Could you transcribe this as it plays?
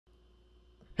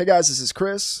Hey guys, this is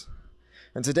Chris,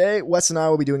 and today Wes and I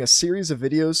will be doing a series of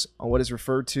videos on what is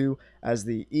referred to as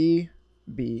the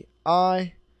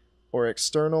EBI, or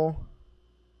External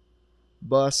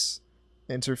Bus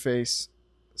Interface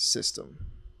System.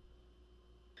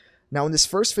 Now in this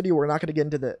first video, we're not going to get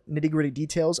into the nitty-gritty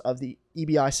details of the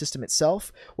EBI system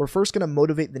itself. We're first going to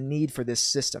motivate the need for this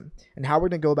system, and how we're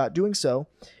going to go about doing so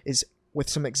is with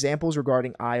some examples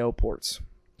regarding I/O ports.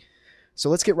 So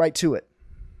let's get right to it.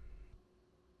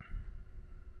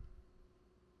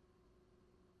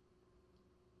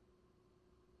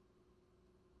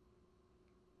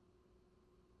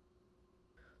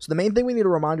 So the main thing we need to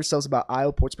remind ourselves about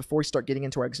I/O ports before we start getting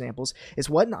into our examples is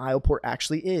what an I/O port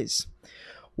actually is.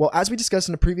 Well, as we discussed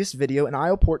in a previous video, an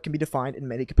I/O port can be defined in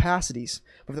many capacities.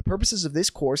 But for the purposes of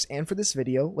this course and for this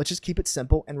video, let's just keep it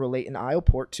simple and relate an I/O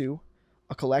port to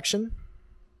a collection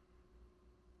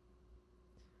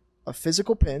of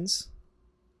physical pins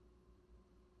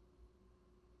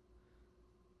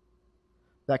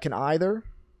that can either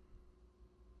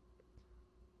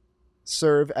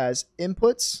serve as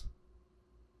inputs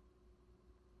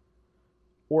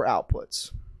or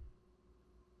outputs.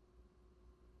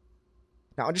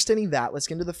 Now, understanding that, let's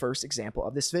get into the first example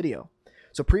of this video.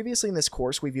 So previously in this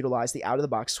course, we've utilized the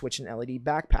out-of-the-box switch and LED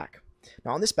backpack.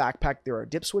 Now on this backpack, there are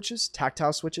dip switches,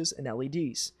 tactile switches, and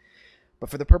LEDs. But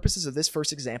for the purposes of this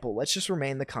first example, let's just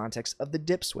remain in the context of the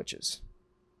dip switches.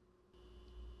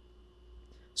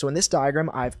 So in this diagram,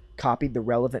 I've copied the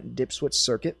relevant dip switch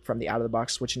circuit from the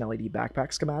out-of-the-box switch and LED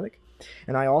backpack schematic.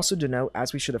 And I also denote,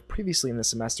 as we should have previously in the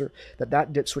semester,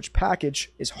 that dip switch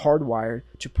package is hardwired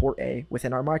to port A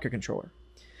within our microcontroller.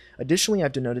 Additionally,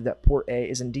 I've denoted that port A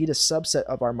is indeed a subset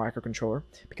of our microcontroller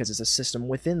because it's a system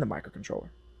within the microcontroller.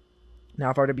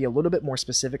 Now, if I were to be a little bit more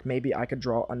specific, maybe I could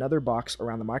draw another box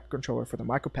around the microcontroller for the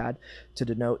micropad to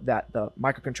denote that the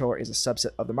microcontroller is a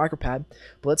subset of the micropad,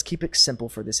 but let's keep it simple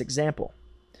for this example.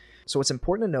 So what's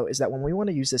important to note is that when we want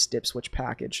to use this dip switch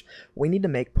package, we need to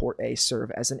make port A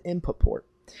serve as an input port.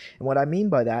 And what I mean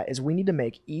by that is we need to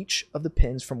make each of the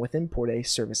pins from within port A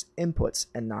serve as inputs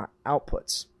and not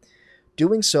outputs.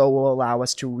 Doing so will allow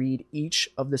us to read each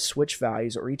of the switch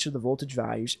values or each of the voltage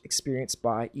values experienced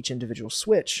by each individual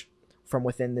switch from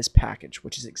within this package,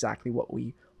 which is exactly what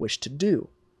we wish to do.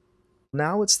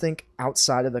 Now let's think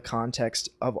outside of the context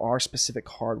of our specific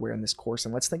hardware in this course,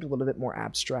 and let's think a little bit more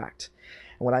abstract.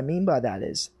 And what I mean by that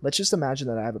is, let's just imagine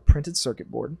that I have a printed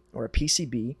circuit board, or a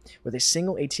PCB, with a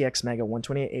single XMEGA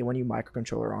 128A1U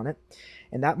microcontroller on it,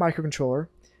 and that microcontroller,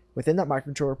 within that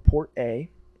microcontroller, port A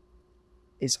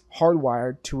is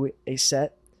hardwired to a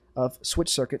set of switch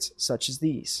circuits such as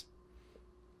these.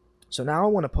 So now I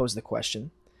want to pose the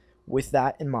question, with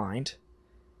that in mind,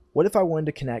 what if I wanted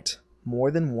to connect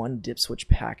more than one dip switch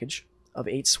package of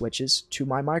 8 switches to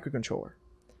my microcontroller?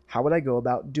 How would I go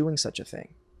about doing such a thing?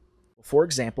 For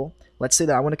example, let's say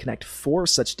that I want to connect 4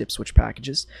 such dip switch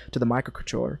packages to the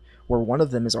microcontroller, where one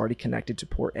of them is already connected to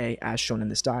port A as shown in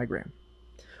this diagram.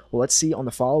 Well, let's see on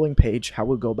the following page how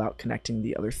we'll go about connecting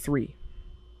the other 3.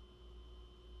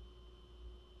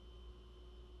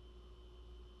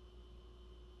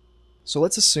 So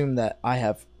let's assume that I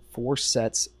have 4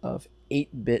 sets of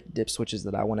 8-bit dip switches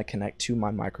that I want to connect to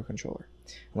my microcontroller.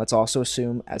 And let's also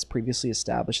assume, as previously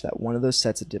established, that one of those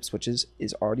sets of dip switches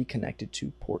is already connected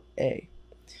to port A.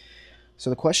 So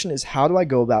the question is, how do I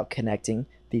go about connecting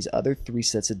these other 3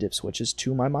 sets of dip switches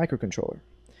to my microcontroller?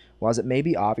 Well, as it may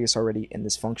be obvious already in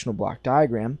this functional block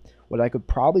diagram, what I could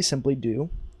probably simply do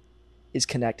is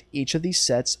connect each of these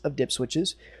sets of dip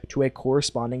switches to a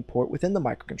corresponding port within the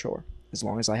microcontroller, as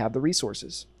long as I have the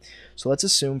resources. So let's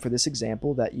assume for this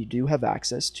example that you do have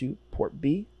access to port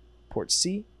B, port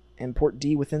C, and port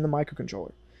D within the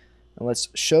microcontroller. And let's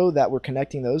show that we're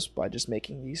connecting those by just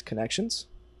making these connections.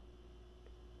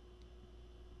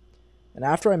 And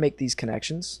after I make these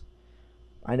connections,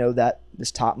 I know that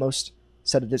this topmost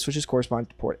set of dip switches corresponds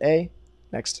to port A,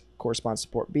 next corresponds to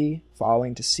port B,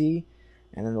 following to C,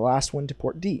 and then the last one to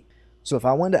port D. So if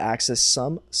I wanted to access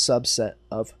some subset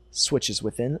of switches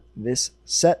within this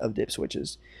set of dip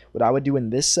switches, what I would do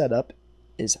in this setup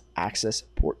is access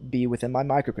port B within my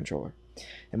microcontroller.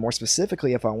 And more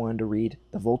specifically, if I wanted to read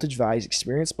the voltage values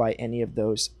experienced by any of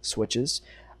those switches,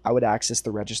 I would access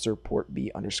the register port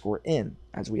B_in,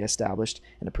 as we established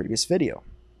in a previous video.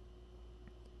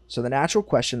 So the natural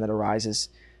question that arises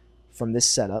from this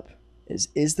setup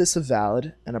is this a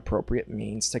valid and appropriate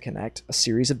means to connect a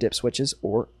series of dip switches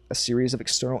or a series of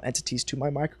external entities to my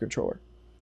microcontroller?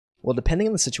 Well, depending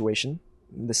on the situation,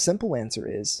 the simple answer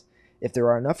is, if there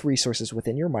are enough resources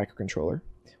within your microcontroller,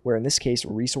 where in this case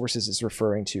resources is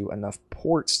referring to enough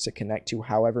ports to connect to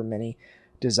however many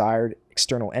desired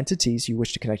external entities you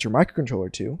wish to connect your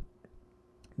microcontroller to,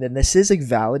 then this is a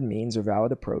valid means or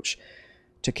valid approach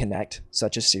to connect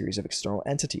such a series of external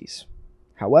entities.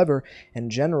 However, in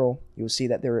general, you'll see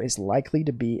that there is likely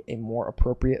to be a more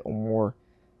appropriate or more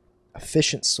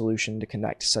efficient solution to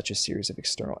connect such a series of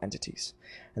external entities.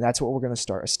 And that's what we're going to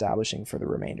start establishing for the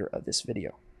remainder of this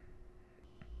video.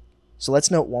 So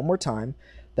let's note one more time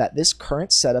that this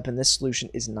current setup in this solution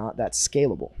is not that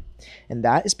scalable. And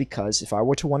that is because if I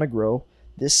were to want to grow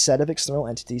this set of external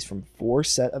entities from 4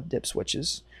 sets of dip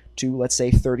switches to, let's say,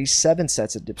 37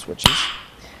 sets of dip switches,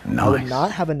 I would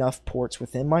not have enough ports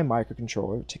within my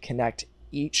microcontroller to connect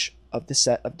each of the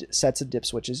sets of dip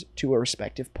switches to a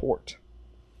respective port.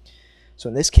 So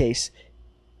in this case,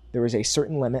 there is a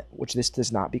certain limit which this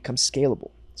does not become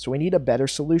scalable. So we need a better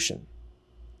solution.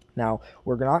 Now,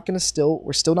 we're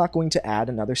still not going to add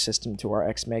another system to our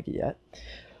XMEGA yet.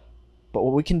 But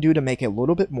what we can do to make a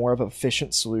little bit more of an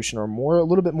efficient solution, or a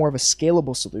little bit more of a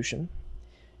scalable solution,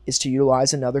 is to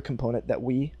utilize another component that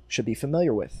we should be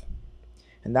familiar with.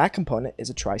 And that component is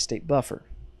a tri-state buffer.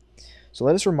 So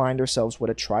let us remind ourselves what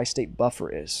a tri-state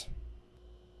buffer is.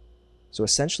 So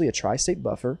essentially, a tri-state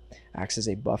buffer acts as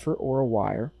a buffer or a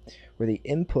wire where the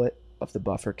input of the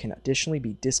buffer can additionally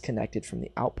be disconnected from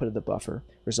the output of the buffer,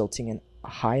 resulting in a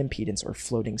high impedance or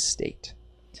floating state.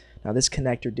 Now, this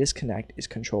connect or disconnect is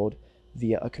controlled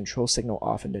via a control signal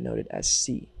often denoted as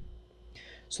C.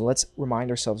 So let's remind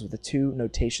ourselves of the 2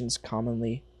 notations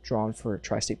commonly drawn for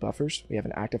tri-state buffers. We have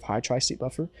an active high tri-state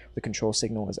buffer where the control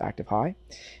signal is active high,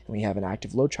 and we have an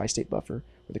active low tri-state buffer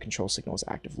where the control signal is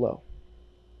active low.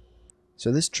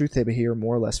 So this truth table here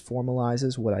more or less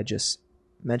formalizes what I just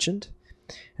mentioned,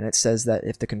 and it says that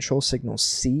if the control signal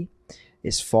C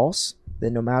is false,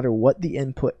 then no matter what the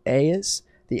input A is,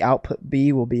 the output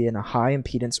B will be in a high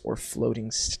impedance or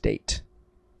floating state.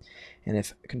 And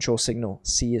if control signal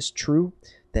C is true,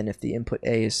 then if the input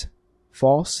A is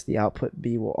false, the output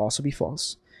B will also be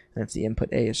false. And if the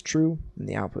input A is true, then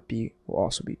the output B will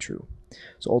also be true.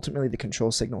 So ultimately, the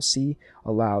control signal C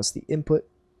allows the input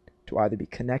to either be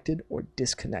connected or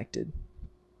disconnected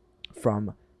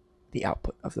from the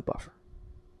output of the buffer.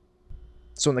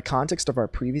 So in the context of our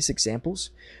previous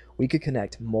examples, we could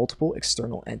connect multiple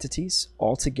external entities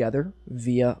all together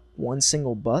via one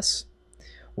single bus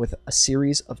with a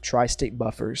series of tri-state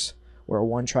buffers, where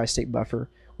one tri-state buffer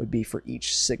would be for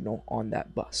each signal on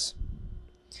that bus.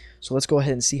 So let's go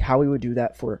ahead and see how we would do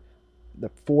that for the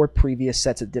 4 previous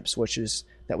sets of dip switches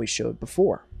that we showed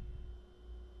before.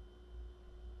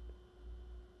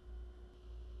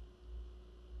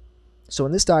 So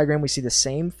in this diagram, we see the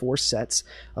same 4 sets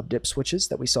of dip switches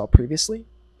that we saw previously.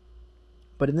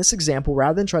 But in this example,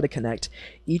 rather than try to connect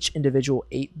each individual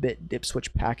 8-bit dip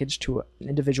switch package to an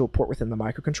individual port within the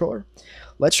microcontroller,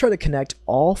 let's try to connect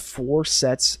all 4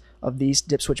 sets of these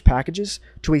dip switch packages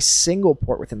to a single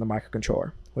port within the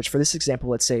microcontroller, which for this example,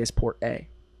 let's say is port A.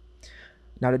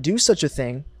 Now to do such a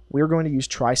thing, we're going to use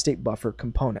tri-state buffer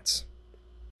components.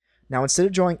 Now instead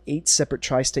of drawing 8 separate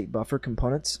tri-state buffer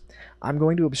components, I'm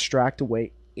going to abstract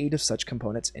away 8 of such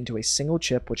components into a single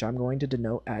chip, which I'm going to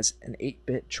denote as an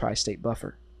 8-bit tri-state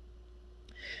buffer.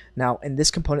 Now, in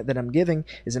this component that I'm giving,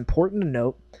 it's important to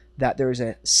note that there is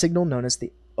a signal known as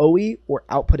the OE, or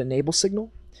output enable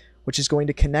signal, which is going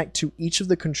to connect to each of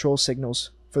the control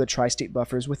signals for the tri-state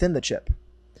buffers within the chip.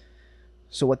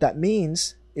 So what that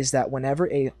means is that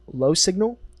whenever a low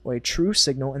signal or a true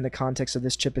signal in the context of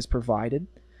this chip is provided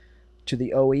to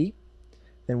the OE,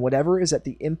 then whatever is at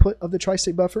the input of the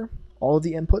tri-state buffer, all of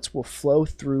the inputs will flow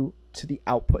through to the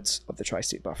outputs of the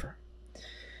tri-state buffer,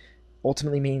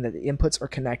 ultimately meaning that the inputs are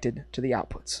connected to the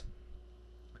outputs.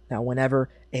 Now, whenever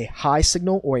a high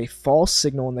signal or a false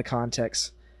signal in the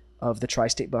context of the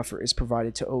tri-state buffer is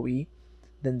provided to OE,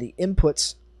 then the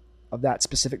inputs of that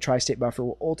specific tri-state buffer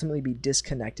will ultimately be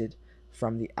disconnected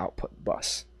from the output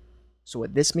bus. So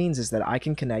what this means is that I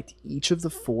can connect each of the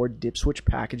 4 dip switch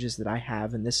packages that I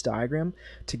have in this diagram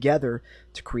together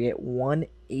to create one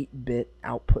 8-bit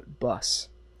output bus.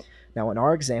 Now in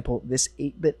our example, this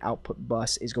 8-bit output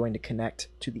bus is going to connect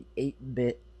to the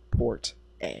 8-bit port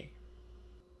A.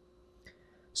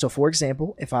 So for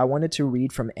example, if I wanted to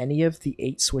read from any of the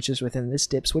 8 switches within this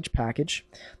dip switch package,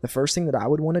 the first thing that I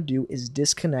would want to do is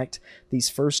disconnect these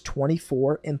first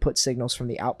 24 input signals from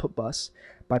the output bus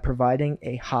by providing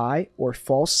a high or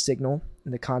false signal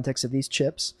in the context of these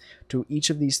chips to each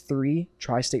of these 3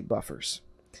 tri-state buffers.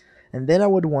 And then I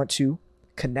would want to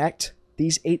connect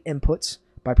these 8 inputs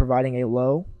by providing a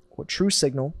low or true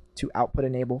signal to output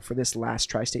enable for this last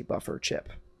tri-state buffer chip.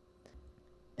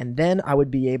 And then I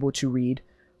would be able to read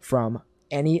from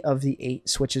any of the 8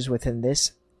 switches within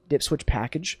this dip switch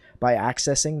package by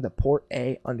accessing the port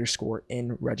A underscore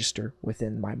in register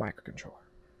within my microcontroller.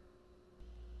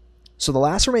 So the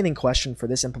last remaining question for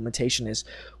this implementation is,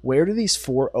 where do these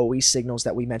 4 OE signals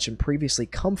that we mentioned previously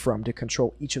come from to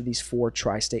control each of these 4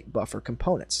 tri-state buffer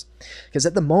components? Because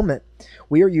at the moment,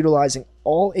 we are utilizing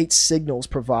all 8 signals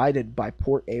provided by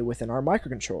port A within our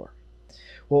microcontroller.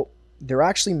 Well, there are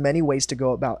actually many ways to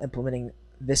go about implementing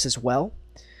this as well,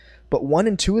 but one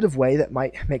intuitive way that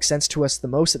might make sense to us the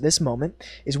most at this moment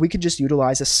is we could just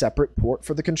utilize a separate port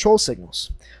for the control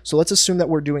signals. So let's assume that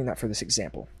we're doing that for this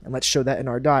example, and let's show that in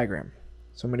our diagram.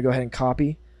 So I'm going to go ahead and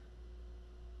copy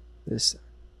this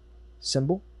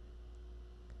symbol,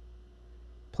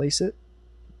 place it,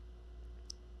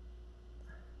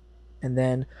 and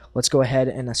then let's go ahead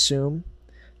and assume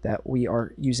that we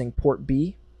are using port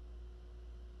B.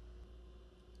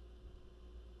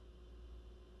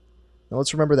 Now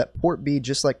let's remember that port B,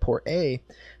 just like port A,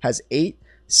 has 8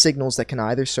 signals that can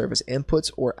either serve as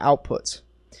inputs or outputs.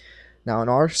 Now in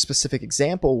our specific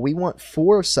example, we want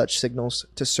 4 of such signals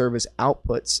to serve as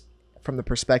outputs from the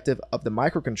perspective of the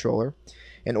microcontroller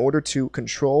in order to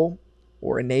control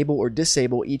or enable or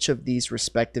disable each of these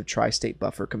respective tri-state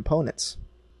buffer components.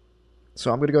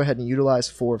 So I'm going to go ahead and utilize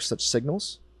 4 of such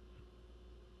signals.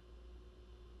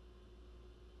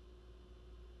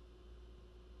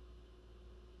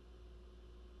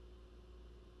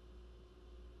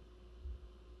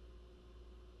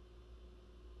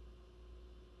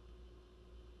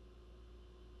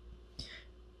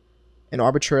 And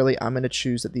arbitrarily, I'm going to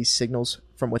choose that these signals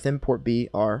from within port B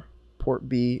are port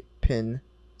B pin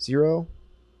 0,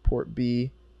 port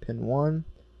B pin 1,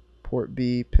 port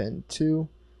B pin 2,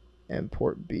 and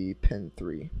port B pin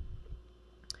 3.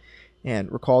 And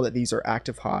recall that these are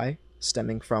active high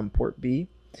stemming from port B.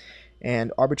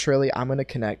 And arbitrarily, I'm going to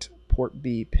connect port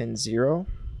B pin 0, I'm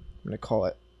going to call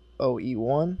it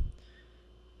OE1,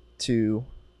 to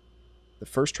the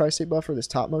first tri-state buffer, this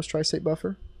topmost tri-state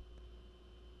buffer.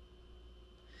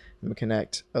 I'm going to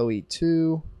connect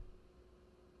OE2,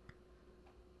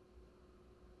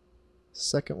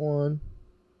 second one,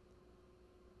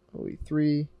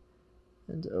 OE3,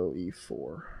 and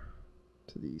OE4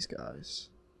 to these guys.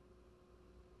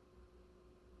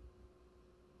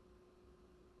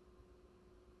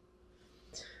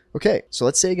 Okay, so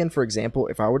let's say again, for example,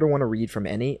 if I were to want to read from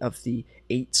any of the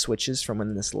 8 switches from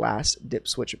in this last dip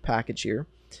switch package here,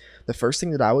 the first thing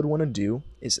that I would want to do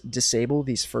is disable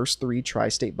these first 3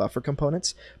 tri-state buffer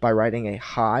components by writing a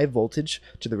high voltage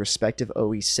to the respective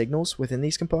OE signals within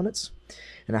these components.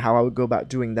 And how I would go about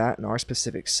doing that in our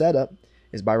specific setup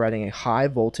is by writing a high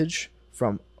voltage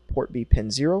from port B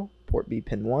pin 0, port B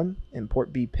pin 1, and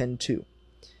port B pin 2.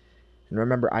 And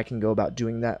remember, I can go about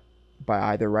doing that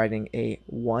by either writing a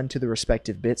 1 to the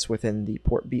respective bits within the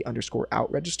port B underscore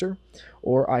out register,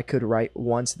 or I could write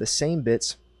 1 to the same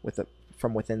bits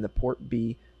from within the port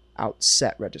B out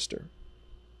set register.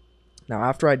 Now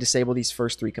after I disable these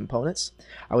first 3 components,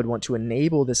 I would want to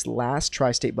enable this last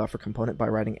tri-state buffer component by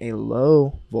writing a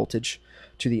low voltage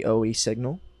to the OE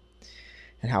signal.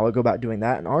 And how I go about doing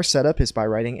that in our setup is by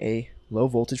writing a low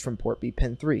voltage from port B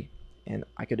pin 3. And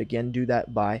I could again do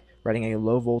that by writing a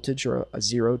low voltage or a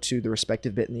 0 to the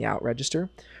respective bit in the out register,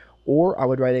 or I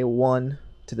would write a 1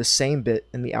 to the same bit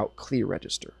in the out clear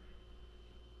register.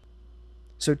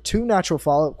 So 2 natural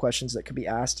follow-up questions that could be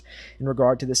asked in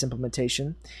regard to this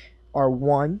implementation are,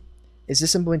 1, is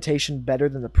this implementation better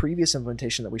than the previous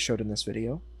implementation that we showed in this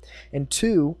video? And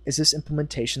 2, is this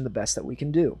implementation the best that we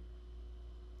can do?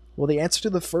 Well, the answer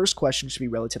to the first question should be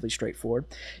relatively straightforward.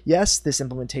 Yes, this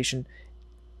implementation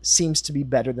seems to be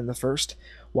better than the first.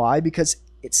 Why? Because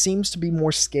it seems to be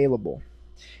more scalable.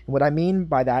 And what I mean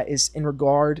by that is in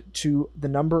regard to the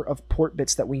number of port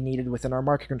bits that we needed within our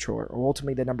microcontroller, or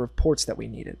ultimately the number of ports that we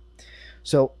needed.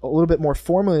 So a little bit more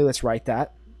formally, let's write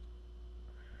that.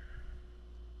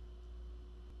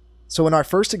 So in our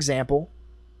first example,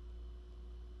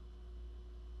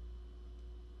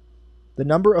 the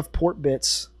number of port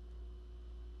bits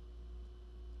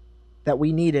that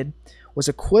we needed was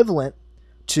equivalent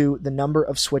to the number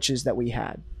of switches that we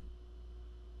had.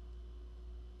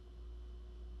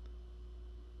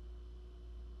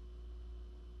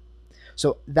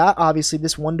 So that obviously,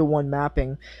 this one-to-one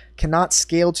mapping cannot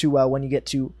scale too well when you get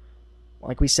to,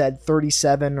 like we said,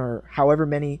 37 or however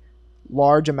many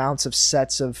large amounts of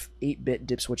sets of 8-bit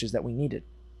dip switches that we needed.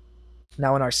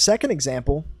 Now in our second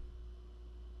example,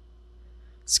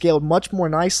 scaled much more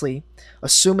nicely,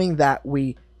 assuming that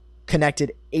we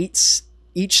connected each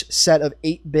set of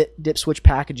 8-bit dip switch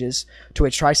packages to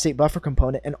a tri-state buffer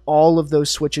component, and all of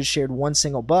those switches shared one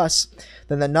single bus,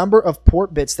 then the number of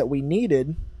port bits that we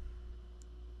needed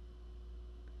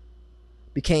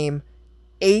became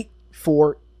 8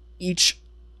 for each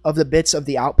of the bits of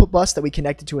the output bus that we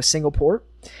connected to a single port.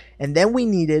 And then we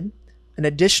needed an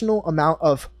additional amount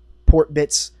of port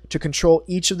bits to control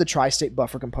each of the tri-state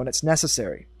buffer components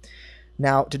necessary.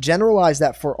 Now, to generalize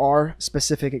that for our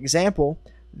specific example,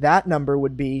 that number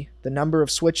would be the number of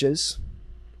switches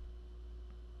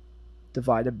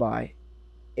divided by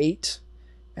 8,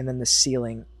 and then the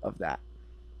ceiling of that,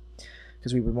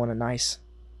 because we would want a nice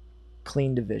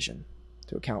clean division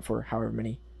to account for however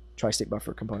many tri-state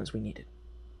buffer components we needed.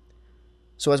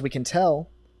 So as we can tell,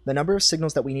 the number of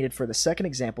signals that we needed for the second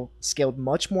example scaled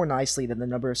much more nicely than the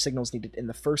number of signals needed in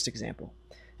the first example.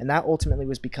 And that ultimately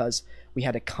was because we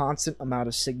had a constant amount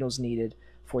of signals needed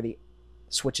for the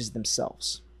switches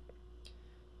themselves.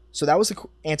 So that was the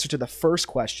answer to the first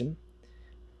question.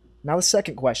 Now the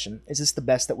second question, is this the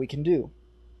best that we can do?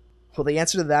 Well, the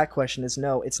answer to that question is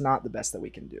no, it's not the best that we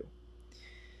can do.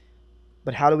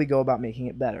 But how do we go about making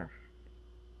it better?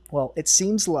 Well, it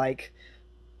seems like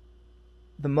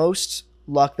the most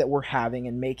luck that we're having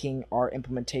in making our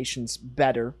implementations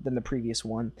better than the previous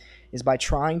one is by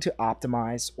trying to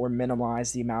optimize or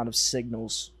minimize the amount of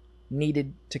signals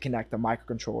needed to connect the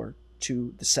microcontroller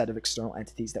to the set of external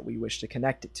entities that we wish to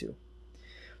connect it to.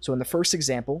 So in the first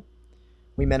example,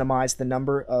 we minimized the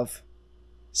number of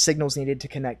signals needed to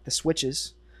connect the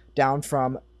switches down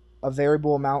from a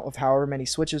variable amount of however many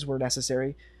switches were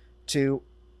necessary to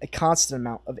a constant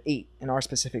amount of 8 in our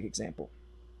specific example.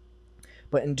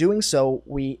 But in doing so,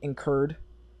 we incurred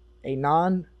a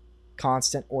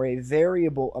non-constant or a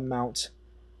variable amount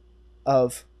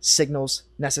of signals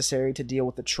necessary to deal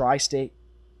with the tri-state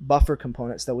buffer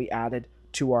components that we added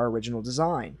to our original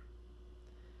design.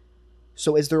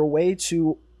 So is there a way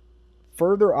to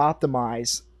further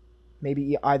optimize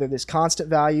maybe either this constant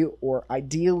value or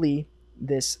ideally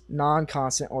this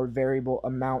non-constant or variable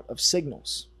amount of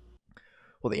signals?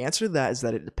 Well, the answer to that is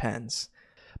that it depends.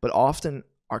 But often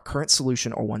our current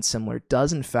solution or one similar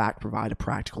does in fact provide a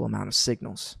practical amount of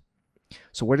signals.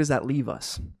 So where does that leave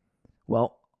us?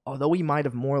 Well, although we might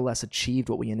have more or less achieved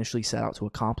what we initially set out to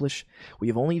accomplish, we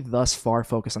have only thus far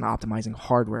focused on optimizing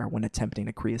hardware when attempting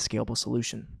to create a scalable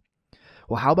solution.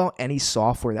 Well, how about any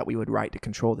software that we would write to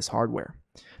control this hardware?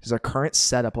 Does our current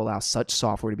setup allow such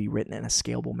software to be written in a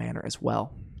scalable manner as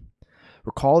well?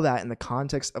 Recall that in the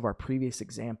context of our previous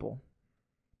example,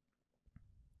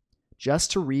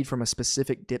 just to read from a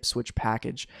specific dip switch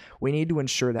package, we need to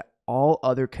ensure that all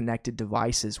other connected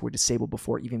devices were disabled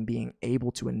before even being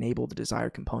able to enable the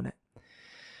desired component.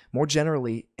 More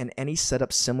generally, in any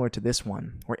setup similar to this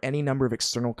one, where any number of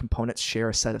external components share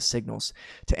a set of signals,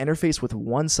 to interface with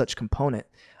one such component,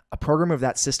 a programmer of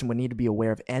that system would need to be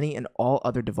aware of any and all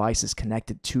other devices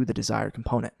connected to the desired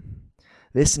component.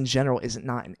 This in general is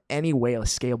not in any way a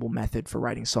scalable method for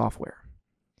writing software.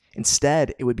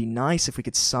 Instead, it would be nice if we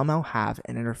could somehow have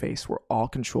an interface where all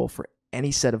control for any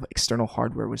set of external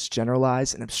hardware was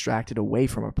generalized and abstracted away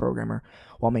from a programmer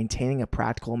while maintaining a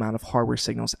practical amount of hardware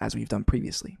signals as we've done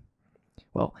previously.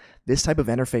 Well, this type of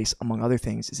interface, among other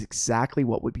things, is exactly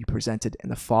what would be presented in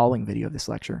the following video of this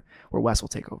lecture, where Wes will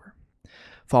take over.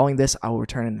 Following this, I will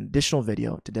return an additional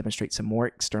video to demonstrate some more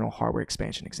external hardware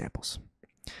expansion examples.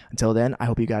 Until then, I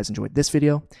hope you guys enjoyed this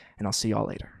video, and I'll see y'all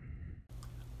later.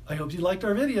 I hope you liked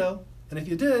our video, and if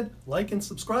you did, like and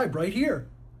subscribe right here.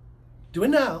 Do it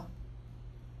now.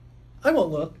 I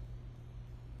won't look.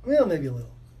 Well, maybe a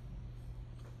little.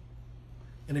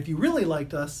 And if you really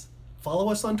liked us, follow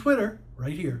us on Twitter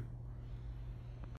right here.